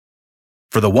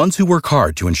For the ones who work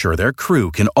hard to ensure their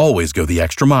crew can always go the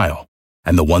extra mile,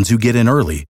 and the ones who get in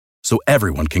early so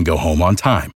everyone can go home on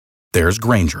time, there's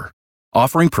Grainger,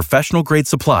 offering professional-grade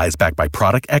supplies backed by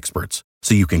product experts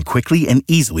so you can quickly and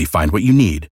easily find what you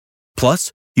need.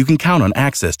 Plus, you can count on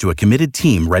access to a committed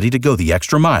team ready to go the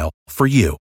extra mile for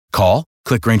you. Call,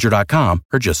 click Grainger.com,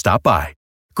 or just stop by.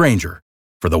 Grainger,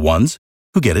 for the ones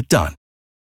who get it done.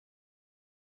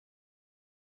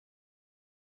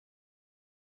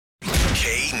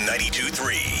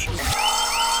 K92.3.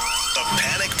 The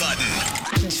Panic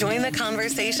Button. Join the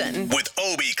conversation With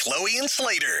Obi, Chloe, and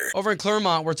Slater. Over in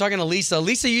Claremont, we're talking to Lisa.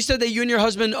 Lisa, you said that you and your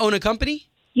husband own a company?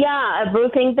 Yeah, a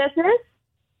roofing business.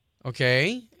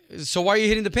 Okay. So why are you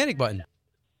hitting the panic button?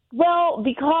 Well,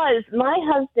 because my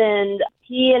husband,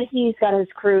 he's got his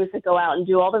crews that go out and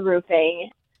do all the roofing.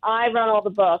 I run all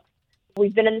the books.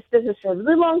 We've been in this business for a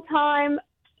really long time.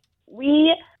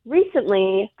 We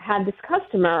recently had this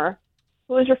customer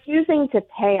who was refusing to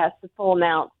pay us the full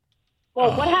amount.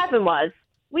 Well, what happened was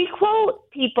we quote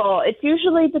people, it's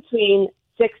usually between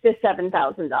 $6,000 to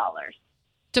 $7,000.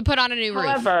 To put on a new roof.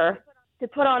 However, to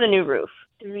put on a new roof,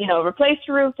 to replace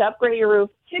your roof, to upgrade your roof,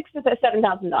 $6,000 to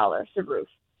 $7,000 a roof.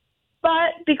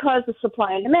 But because of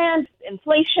supply and demand,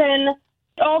 inflation,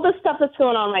 all the stuff that's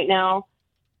going on right now,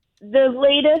 the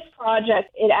latest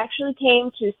project, it actually came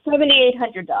to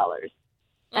 $7,800.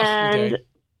 And okay.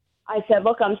 I said,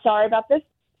 look, I'm sorry about this.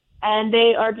 And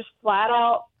they are just flat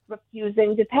out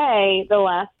refusing to pay the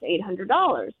last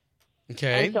 $800.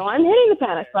 Okay. And so I'm hitting the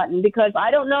panic button because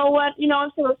I don't know what,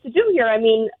 I'm supposed to do here. I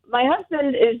mean, my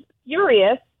husband is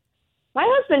furious. My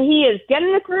husband, he is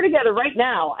getting the crew together right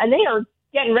now, and they are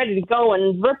getting ready to go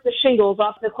and rip the shingles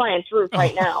off the client's roof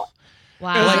right now.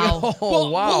 Wow.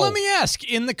 Well, let me ask.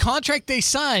 In the contract they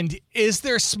signed, is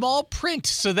there small print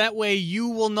so that way you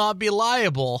will not be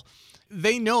liable?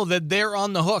 They know that they're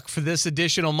on the hook for this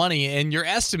additional money, and your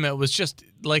estimate was just,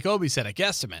 like Obi said, a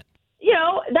guesstimate.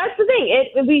 That's the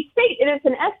thing. We state it is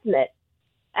an estimate,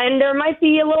 and there might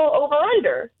be a little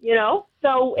over-under,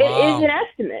 So it is an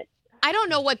estimate. I don't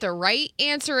know what the right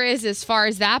answer is as far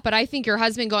as that, but I think your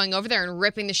husband going over there and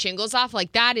ripping the shingles off,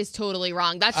 that is totally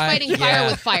wrong. That's fighting fire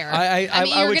with fire. I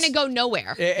mean, you're going to go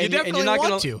nowhere. You definitely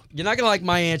want to. You're not going to like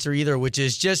my answer either, which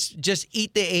is just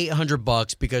eat the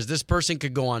 $800 because this person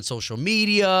could go on social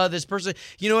media. This person,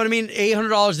 you know what I mean?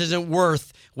 $800 isn't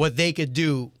worth what they could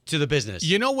do to the business.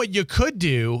 You know what you could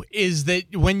do is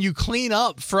that when you clean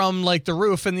up from the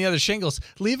roof and the other shingles,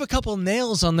 leave a couple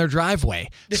nails on their driveway.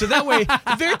 So that way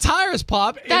their tires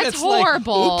pop. That's and it's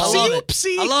horrible.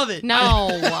 Oopsie. I love it. No.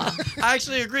 I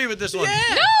actually agree with this one.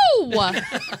 Yeah. No.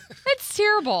 That's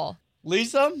terrible.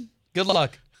 Lisa, good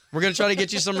luck. We're going to try to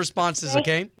get you some responses,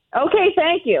 okay? Okay,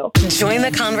 thank you. Join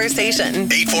the conversation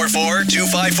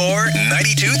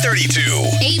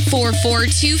 844-254-9232.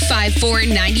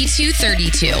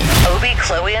 844-254-9232. Obi,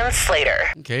 Chloe, and Slater.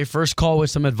 Okay, first call with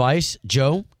some advice.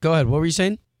 Joe, go ahead. What were you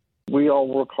saying? We all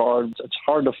work hard. It's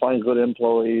hard to find good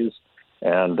employees,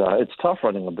 and it's tough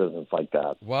running a business like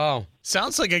that. Wow.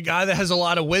 Sounds like a guy that has a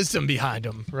lot of wisdom behind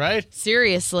him, right?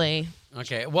 Seriously.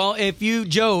 Okay. Well, if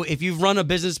you've run a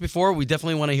business before, we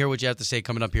definitely want to hear what you have to say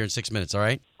coming up here in 6 minutes, all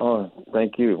right? Oh,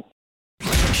 thank you.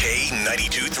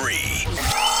 K92.3.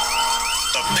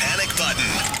 The Panic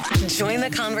Button. Join the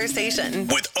conversation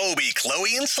With Obi,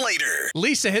 Chloe, and Slater.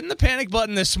 Lisa hitting the panic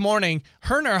button this morning.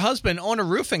 Her and her husband own a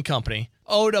roofing company.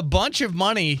 Owed a bunch of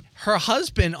money. Her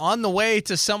husband on the way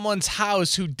to someone's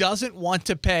house who doesn't want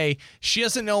to pay. She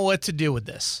doesn't know what to do with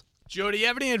this. Joe, do you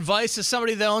have any advice to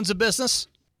somebody that owns a business?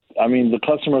 I mean, the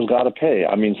customer's got to pay.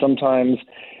 I mean, sometimes,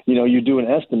 you do an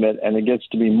estimate and it gets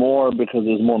to be more because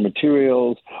there's more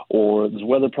materials or there's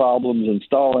weather problems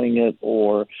installing it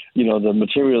or, the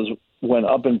materials went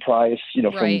up in price,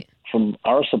 Right. from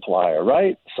our supplier,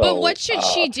 right? So, But what should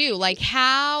she do?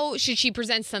 How should she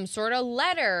present some sort of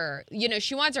letter?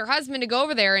 She wants her husband to go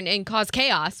over there and cause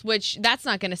chaos, which that's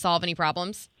not going to solve any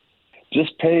problems.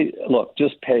 Just pay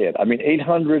it. I mean,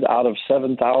 800 out of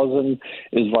 7,000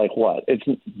 is like what? It's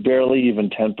barely even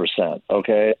 10%,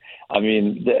 okay? I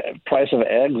mean, the price of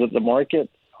eggs at the market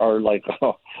are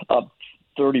up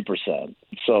 30%.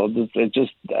 So it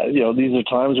just, these are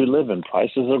times we live in.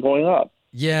 Prices are going up.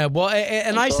 Yeah, well,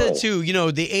 and I said too,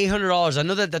 the $800, I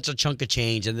know that that's a chunk of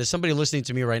change, and there's somebody listening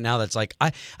to me right now that's like,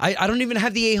 I don't even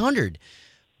have the 800.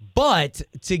 But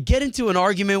to get into an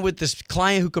argument with this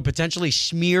client who could potentially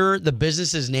smear the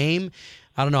business's name,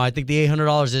 I don't know. I think the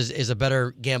 $800 is a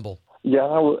better gamble. Yeah,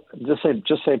 I would just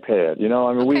say pay it.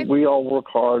 I mean, Okay. we all work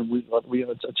hard.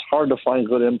 It's hard to find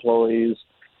good employees,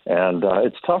 and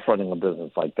it's tough running a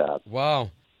business like that. Wow.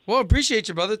 Well, appreciate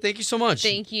you, brother. Thank you so much.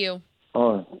 Thank you.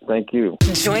 Oh, thank you.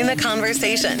 Join the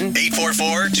conversation.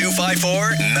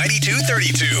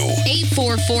 844-254-9232.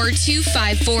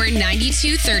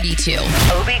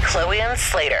 844-254-9232. Obie, Chloe, and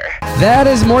Slater. That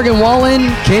is Morgan Wallen,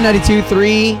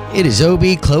 K92.3. It is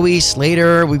Obie, Chloe,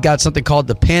 Slater. We've got something called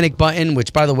the panic button,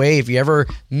 which, by the way, if you ever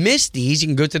missed these, you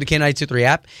can go to the K92.3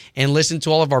 app and listen to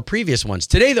all of our previous ones.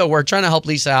 Today, though, we're trying to help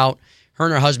Lisa out. Her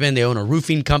and her husband, they own a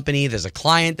roofing company. There's a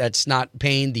client that's not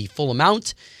paying the full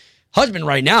amount. Husband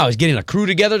right now is getting a crew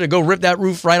together to go rip that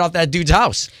roof right off that dude's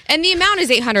house. And the amount is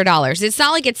 $800. It's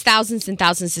not like it's thousands and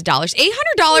thousands of dollars.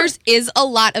 $800 is a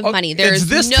lot of money. There's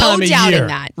no doubt in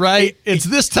that. Right? It's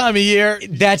this time of year.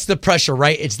 That's the pressure,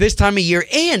 right? It's this time of year.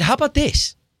 And how about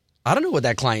this? I don't know what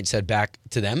that client said back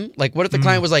to them. Like, what if the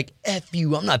client was like, F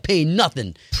you, I'm not paying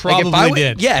nothing? Probably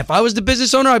did. Yeah, if I was the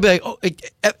business owner, I'd be like, oh,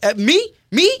 me?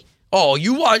 Oh,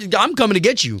 you are? I'm coming to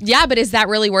get you. Yeah, but is that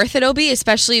really worth it, Obie?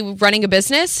 Especially running a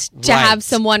business to have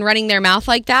someone running their mouth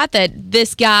like that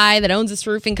this guy that owns this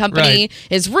roofing company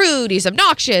is rude, he's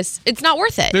obnoxious. It's not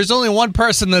worth it. There's only one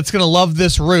person that's going to love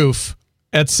this roof.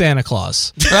 At Santa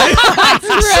Claus, right?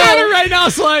 Santa right now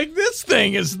is like, this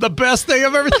thing is the best thing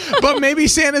I've ever. But maybe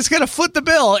Santa's going to foot the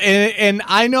bill, and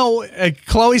I know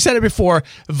Chloe said it before.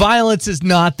 Violence is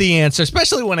not the answer,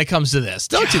 especially when it comes to this.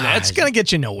 Don't do that; it's going to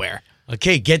get you nowhere.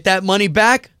 Okay, get that money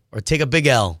back or take a big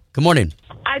L. Good morning.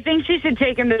 I think she should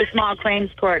take him to the small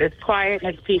claims court. It's quiet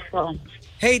and it's peaceful.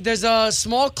 Hey, there's a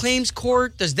small claims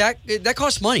court. Does that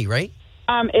costs money, right?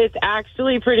 It's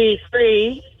actually pretty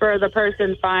free for the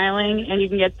person filing, and you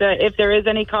can get if there is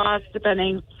any cost,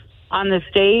 depending on the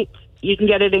state, you can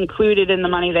get it included in the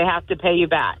money they have to pay you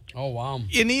back. Oh, wow.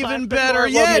 And even better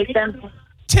yet,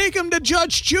 take them to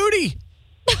Judge Judy.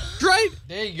 Right?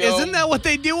 There you go. Isn't that what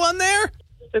they do on there?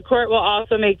 The court will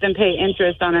also make them pay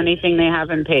interest on anything they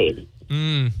haven't paid.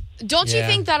 Don't you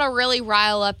think that'll really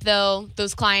rile up, though,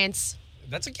 those clients?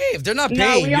 That's okay. If they're not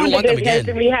paying, you don't want them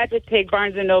again. We had to take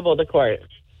Barnes & Noble to court,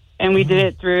 and we did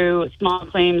it through small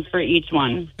claims for each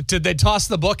one. Did they toss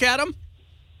the book at them?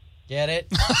 Get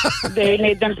it? They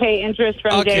made them pay interest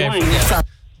from day one. Yeah.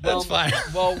 That's fine.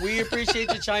 Well, we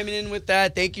appreciate you chiming in with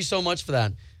that. Thank you so much for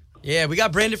that. Yeah, we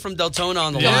got Brandon from Deltona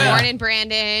on the line. Good morning,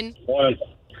 Brandon.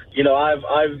 You know, I've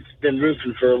been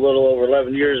roofing for a little over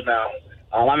 11 years now.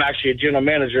 I'm actually a general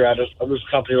manager at a roof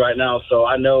company right now, so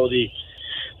I know the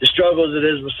struggles it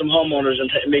is with some homeowners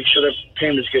and make sure their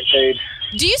payments get paid.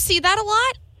 Do you see that a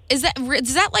lot? Does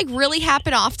that like really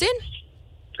happen often?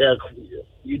 Yeah,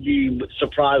 you'd be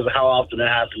surprised at how often it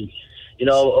happens. You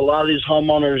know, a lot of these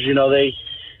homeowners, you know, they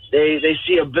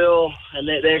see a bill and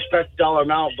they expect a dollar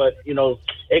amount, but you know,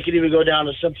 it can even go down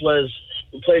as simple as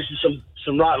replacing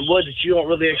some rotten wood that you don't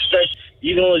really expect.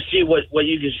 You can only see what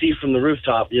you can see from the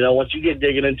rooftop. You know, once you get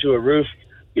digging into a roof,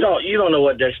 you don't know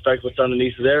what to expect what's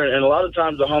underneath there, and a lot of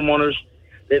times the homeowners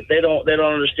they don't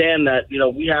understand that, you know,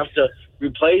 we have to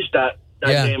replace that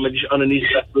damage underneath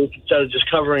that roof instead of just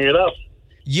covering it up.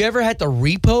 You ever had to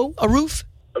repo a roof?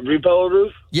 Repo a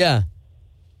roof? Yeah.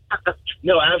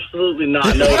 No, absolutely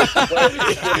not. No.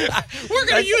 We're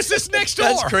gonna use this next door.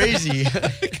 That's crazy.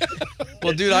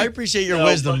 Well, dude, I appreciate your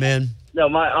wisdom, man. No,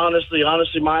 honestly,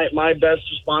 my best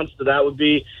response to that would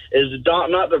be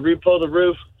not to repo the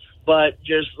roof, but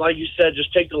just like you said,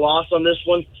 just take the loss on this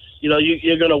one. You know,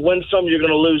 you're going to win some, you're going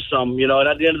to lose some. You know, and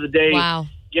at the end of the day,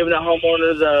 giving that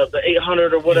homeowner the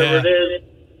 800 or whatever it is,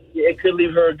 it could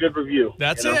leave her a good review.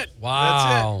 That's it. Wow.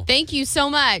 That's it. Thank you so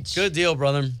much. Good deal,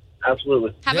 brother.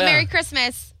 Absolutely. Have a Merry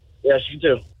Christmas. Yes, you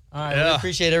too. All right, we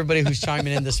appreciate everybody who's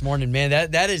chiming in this morning, man.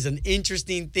 That is an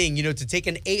interesting thing. You know, to take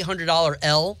an $800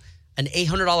 L, an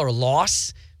 $800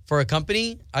 loss for a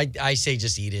company, I say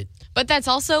just eat it. But that's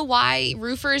also why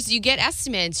roofers, you get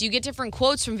estimates, you get different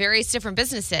quotes from various different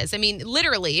businesses. I mean,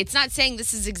 literally, it's not saying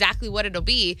this is exactly what it'll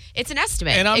be. It's an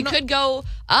estimate. It could go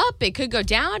up, it could go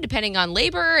down, depending on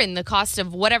labor and the cost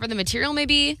of whatever the material may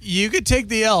be. You could take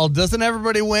the L. Doesn't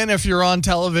everybody win if you're on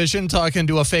television talking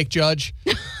to a fake judge?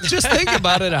 Just think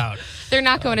about it out. They're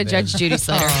not going to Judge Judy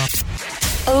Slater.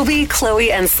 Obie,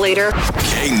 Chloe, and Slater.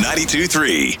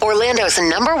 K92.3. Orlando's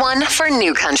 #1 for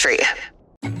new country.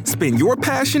 Spin your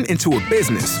passion into a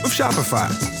business with Shopify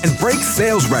and break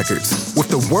sales records with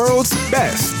the world's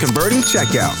best converting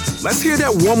checkout. Let's hear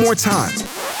that one more time.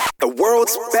 The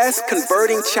world's best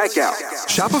converting checkout.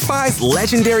 Shopify's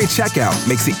legendary checkout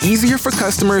makes it easier for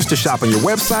customers to shop on your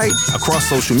website, across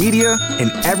social media,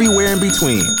 and everywhere in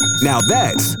between. Now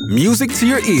that's music to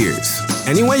your ears.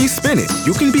 Any way you spin it,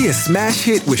 you can be a smash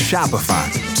hit with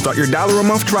Shopify. Start your $1 a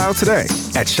month trial today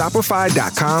at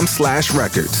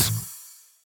shopify.com/records.